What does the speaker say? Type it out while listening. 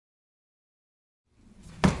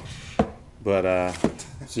But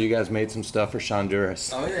so you guys made some stuff for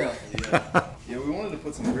Shonduras. Oh yeah. Yeah, we wanted to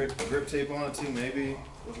put some grip tape on it too, maybe.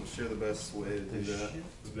 Wasn't sure the best way to do that. It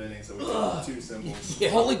was bending, so we did 2 cymbals. Yeah.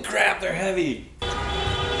 Holy crap, they're heavy.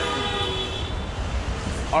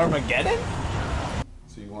 Armageddon?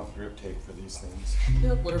 So you want grip tape for these things.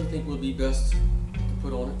 Yep, whatever you think would be best to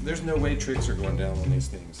put on it. There's no way tricks are going down on these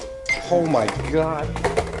things. Oh my god.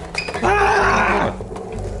 Ah!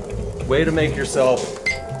 Way to make yourself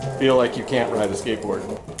feel like you can't ride a skateboard.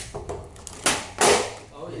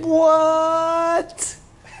 Oh, yeah. What?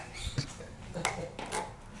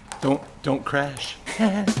 Don't crash.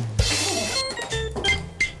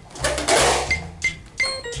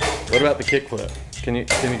 What about the kickflip? Can you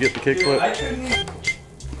get the kickflip? I couldn't.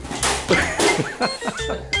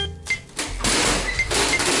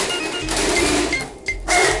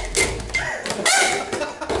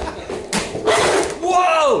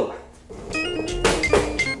 Whoa!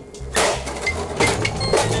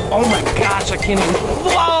 Oh my gosh, I can't even.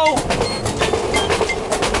 Whoa!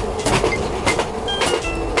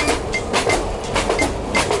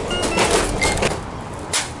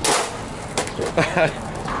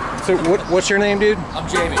 So what's your name, dude? I'm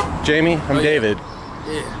Jamie. Jamie? I'm David.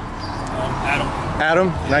 Yeah. Adam. Adam?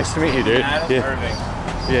 Nice to meet you, dude. Adam Yeah. Irving.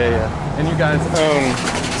 Yeah. And you guys own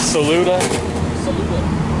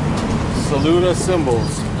Saluda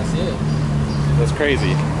Cymbals. That's it. That's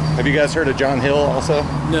crazy. Have you guys heard of John Hill also?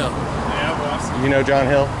 No. Yeah, boss. You know John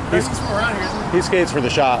Hill? He's from around here, isn't He skates for the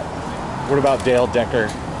shop. What about Dale Decker?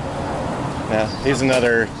 Yeah, he's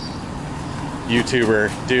another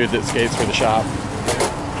YouTuber dude that skates for the shop.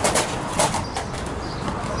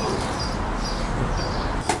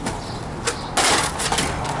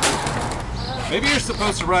 Maybe you're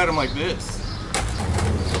supposed to ride them like this.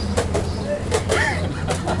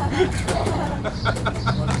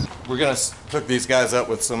 We're gonna hook these guys up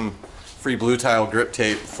with some free Bluetile grip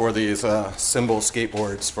tape for these Cymbals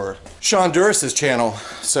skateboards for Shonduras' channel.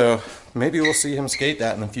 So maybe we'll see him skate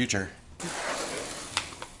that in the future.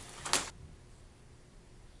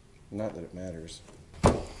 Not that it matters.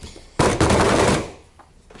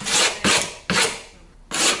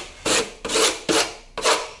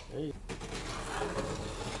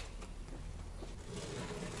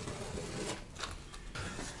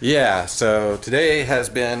 Yeah, so today has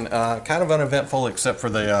been kind of uneventful, except for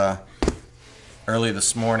the early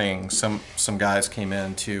this morning, some guys came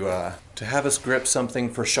in to have us grip something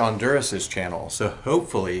for Shonduras' channel. So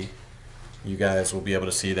hopefully you guys will be able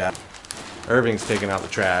to see that. Irving's taking out the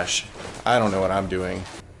trash. I don't know what I'm doing.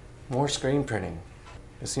 More screen printing.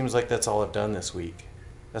 It seems like that's all I've done this week.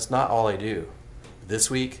 That's not all I do. This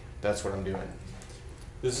week, that's what I'm doing.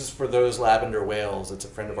 This is for those Lavender Whales. It's a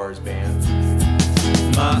friend of ours band.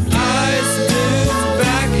 My eyes move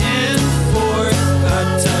back and forth.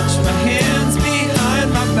 I touch my hands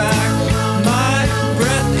behind my back. My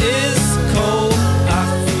breath is cold.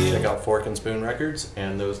 I feel. Check out Fork and Spoon Records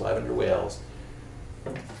and those Lavender Whales.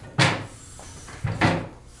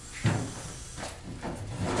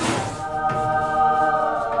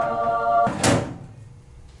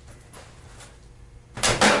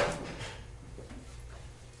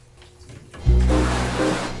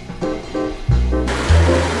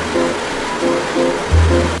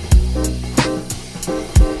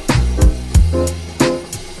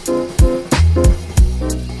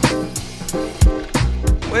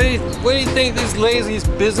 What do you think these lazy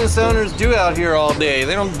business owners do out here all day?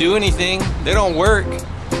 They don't do anything. They don't work.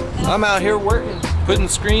 I'm out here working, putting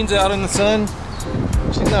screens out in the sun.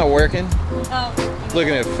 She's not working. Oh.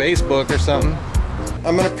 Looking at Facebook or something.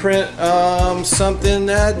 I'm gonna print something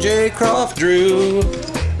that Jay Croft drew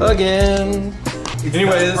again.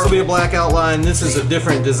 Anyway, this will be a black outline. This is a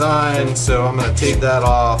different design, so I'm gonna take that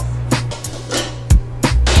off.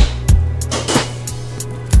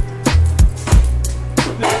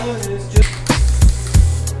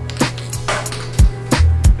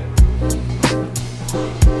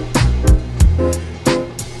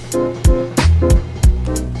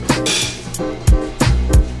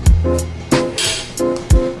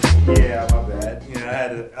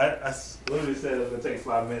 I literally said it was gonna take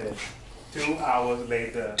 5 minutes. 2 hours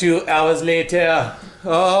later. 2 hours later.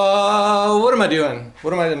 What am I doing?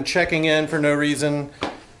 I'm checking in for no reason.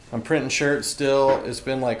 I'm printing shirts still. It's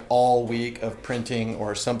been like all week of printing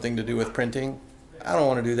or something to do with printing. I don't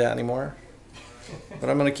want to do that anymore. But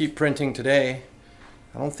I'm gonna keep printing today.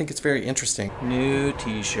 I don't think it's very interesting. New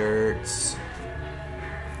t-shirts.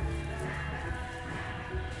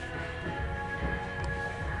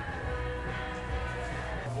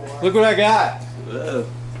 Look what I got.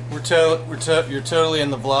 You're totally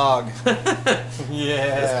in the vlog.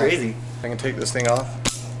 Yeah. That's crazy. I can take this thing off.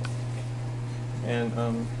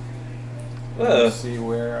 And let's see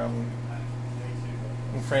where I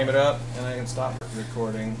can frame it up and I can stop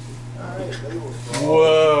recording.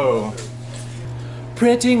 Whoa!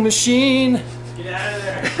 Printing machine. Get out of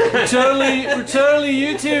there. We're totally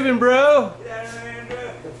YouTubing, bro. Get out of there, Andrew.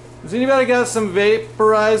 Has anybody got some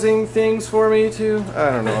vaporizing things for me too? I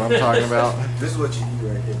don't know what I'm talking about. This is what you need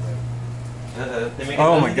right here, man.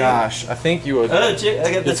 Oh my gosh! I think you would. Oh, chick,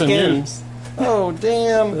 I got the skins. Oh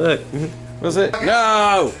damn! Look. Was it?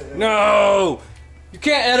 No! No! You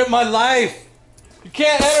can't edit my life! You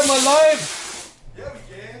can't edit my life! Yeah, we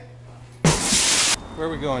can. Where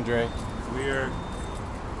are we going, Dre? We're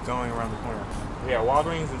going around the corner. Yeah,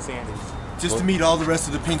 Walgreens and Sandy's. Just to meet all the rest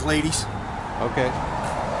of the pink ladies. Okay.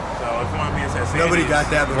 So if you want to meet us at Sandy's. Nobody got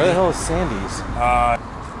that but Where the me. hell is Sandy's?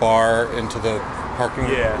 Bar into the parking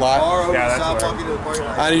Yeah. lot. Bar over Yeah, the that's side, where- talking to the parking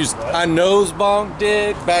lot. I nose bonked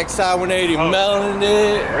it, backside 180 melting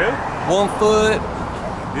it, Really? 1 foot.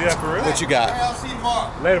 Do that for real? What you got? I'll see you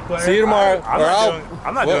tomorrow. Later, player. See you tomorrow.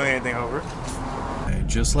 I'm not What? doing anything over. I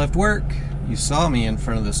just left work. You saw me in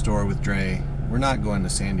front of the store with Dre. We're not going to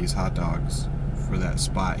Sandy's Hot Dogs for that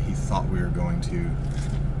spot he thought we were going to.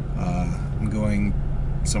 I'm going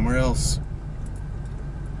somewhere else.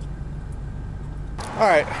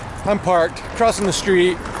 Alright, I'm parked, crossing the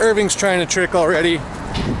street. Irving's trying to trick already.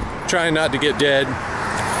 Trying not to get dead.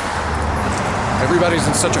 Everybody's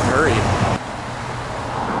in such a hurry.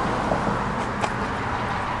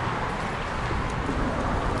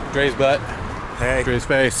 Dre's butt. Hey. Dre's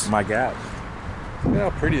face. My God. Look at how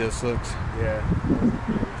pretty this looks. Yeah.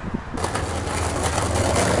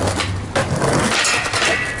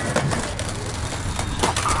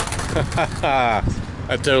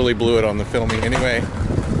 I totally blew it on the filming anyway.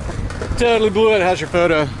 Totally blew it. How's your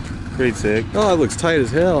photo? Pretty sick. Oh, it looks tight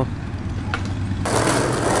as hell.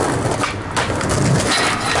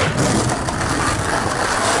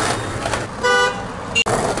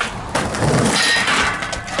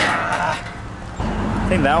 I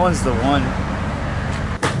think that one's the one.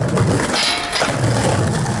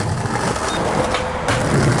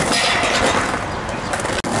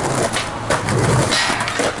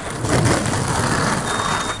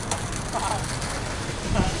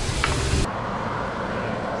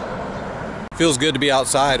 Feels good to be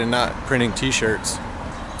outside and not printing t-shirts. Dude,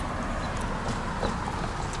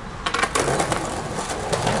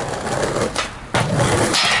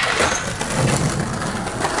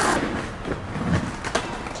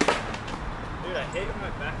 I hate my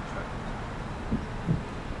back truck.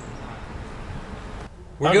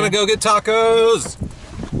 We're gonna go get tacos!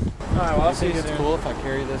 Alright, well, I'll see you It's soon. cool if I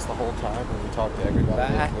carry this the whole time and we talk to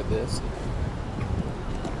everybody Bye. with this.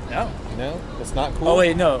 No. No? It's not cool? Oh,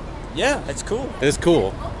 wait, no. Yeah, it's cool. It's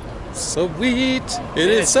cool. Sweet! It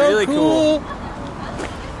is It's so really cool!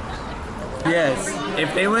 Yes.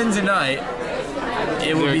 If they win tonight,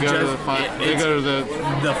 it would be just to the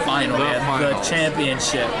the final, the yeah, final. the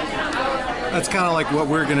championship. That's kind of like what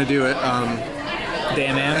we're gonna do at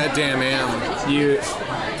Damn, man. Damn Am. You,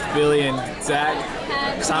 Billy, and Zach.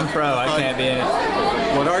 Because I'm pro, I can't be in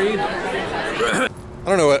it. What are you? I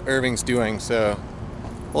don't know what Irving's doing, so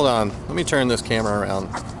hold on. Let me turn this camera around.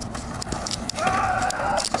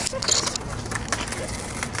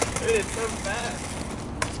 Dude, it's so fast.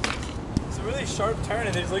 It's a really sharp turn,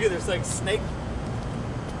 and there's, look at this, like, snake.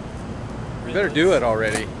 You better do it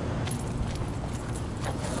already.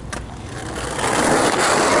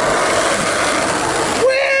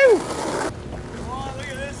 Woo! Come on, look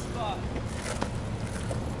at this spot.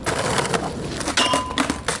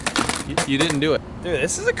 You didn't do it. Dude,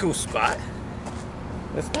 this is a cool spot.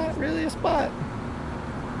 It's not really a spot.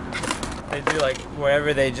 They do, like,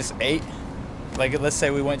 wherever they just ate. Like, let's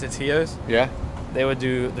say we went to Tio's. Yeah? They would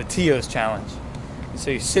do the Tio's challenge.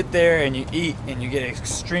 So you sit there and you eat and you get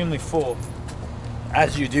extremely full,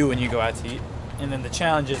 as you do when you go out to eat. And then the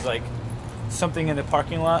challenge is like something in the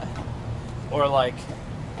parking lot, or like,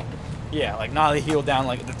 yeah, like nollie heel down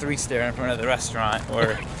like the 3-stair in front of the restaurant,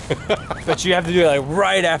 or but you have to do it like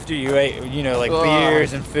right after you ate, you know, like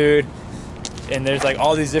beers and food. And there's like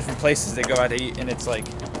all these different places that go out to eat, and it's like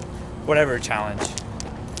whatever challenge,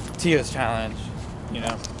 Tio's challenge, you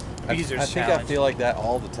know, Beezer's I think challenge. I feel like that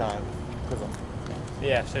all the time.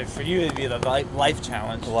 Yeah, so for you it'd be the life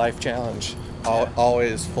challenge. The life challenge.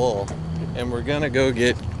 Always full. And we're gonna go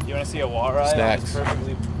get, You want to see a wall ride? Snacks. On this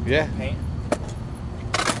perfectly yeah. paint?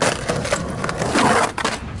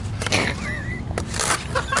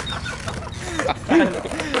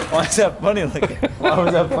 Why is that funny looking? Why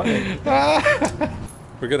was that funny?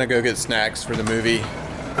 We're gonna go get snacks for the movie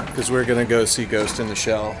because we're gonna go see Ghost in the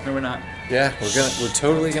Shell. No, we're not. Yeah, we're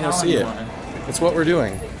totally gonna see it. That's what we're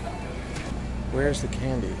doing. Where's the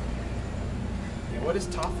candy? What is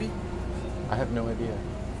toffee? I have no idea.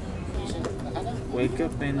 Wake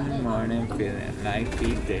up in the morning feeling like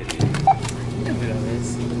P. Diddy. You know who that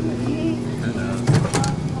is. Who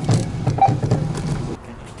knows?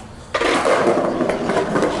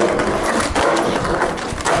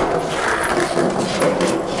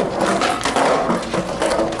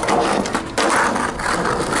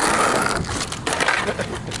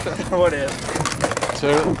 What is?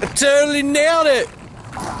 Totally nailed it!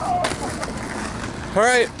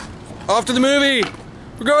 Alright, off to the movie!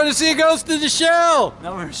 We're going to see Ghost in the Shell!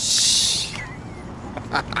 No, shh.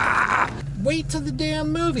 Wait till the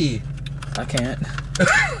damn movie! I can't.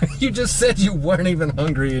 You just said you weren't even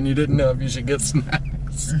hungry and you didn't know if you should get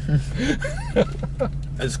snacks.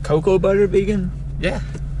 Is cocoa butter vegan? Yeah,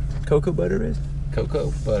 Cocoa butter is?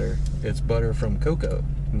 cocoa butter. It's butter from cocoa,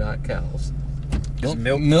 not cows.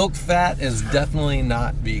 Milk. Milk fat is definitely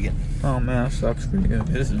not vegan. Oh man, that sucks for you.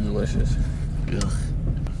 This is delicious. Ugh.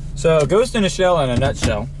 So, Ghost in a Shell in a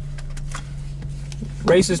nutshell.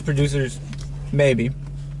 Racist producers, maybe.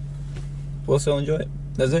 We'll still enjoy it.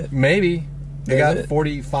 That's it. Maybe. They got Is it?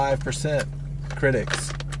 45%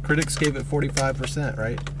 critics. Critics gave it 45%,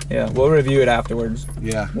 right? Yeah, we'll review it afterwards.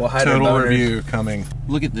 Yeah. We'll hide our Total boners. review coming.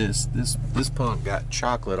 Look at this. This punk got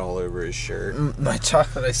chocolate all over his shirt. My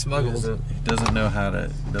chocolate I smuggled. He doesn't know how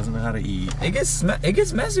to eat. It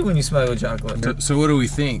gets messy when you smuggle chocolate. So what do we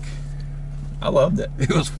think? I loved it.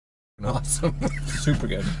 It was awesome. Super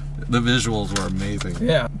good. The visuals were amazing.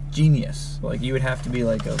 Yeah, genius. Like you would have to be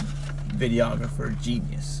like a videographer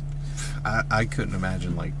genius. I couldn't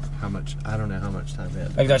imagine like how much. I don't know how much time they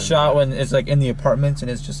had. Like that shot when it's like in the apartments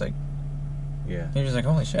and it's just like Yeah. you're just like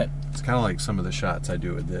holy shit. It's kind of like some of the shots I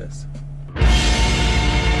do with this.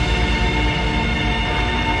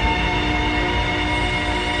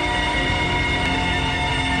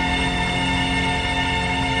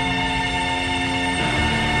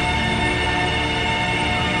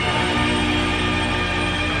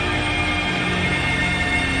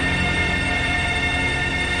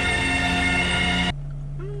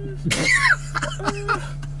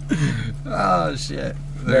 Oh shit.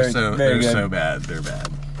 They're Very so good. bad. They're bad.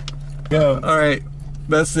 Go. All right.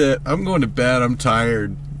 That's it. I'm going to bed. I'm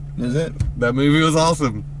tired. Is it? That movie was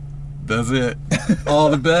awesome. That's it. All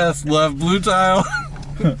the best. Love Bluetile.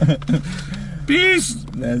 Peace.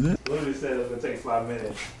 That's it. Literally said it was gonna take 5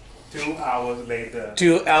 minutes. 2 hours later.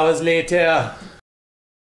 2 hours later.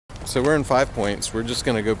 So we're in 5 Points. We're just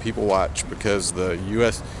gonna go people watch because the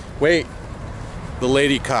the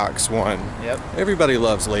Lady Cox won. Yep. Everybody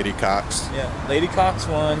loves Lady Cox. Yeah. Lady Cox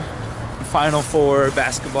won. Final Four,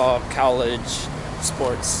 basketball, college,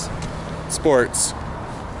 sports. Sports.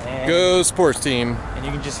 And, Go sports team. and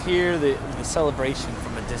you can just hear the celebration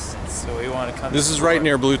from a distance. So we want to come. This is right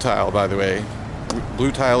near Bluetile, by the way.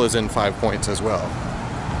 Bluetile is in 5 Points as well.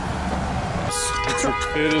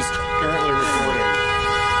 It is currently recording.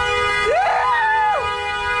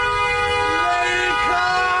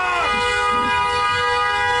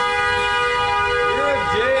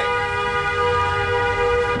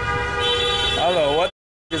 I don't know what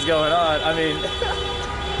is going on. I mean,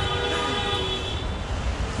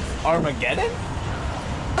 Armageddon?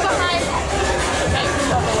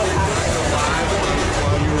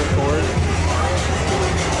 While you record,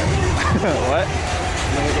 What?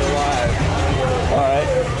 I'm gonna go live. All right.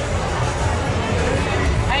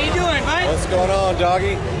 How you doing, bud? What's going on,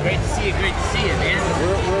 doggy? Great to see you,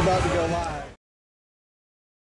 man. We're about to go live.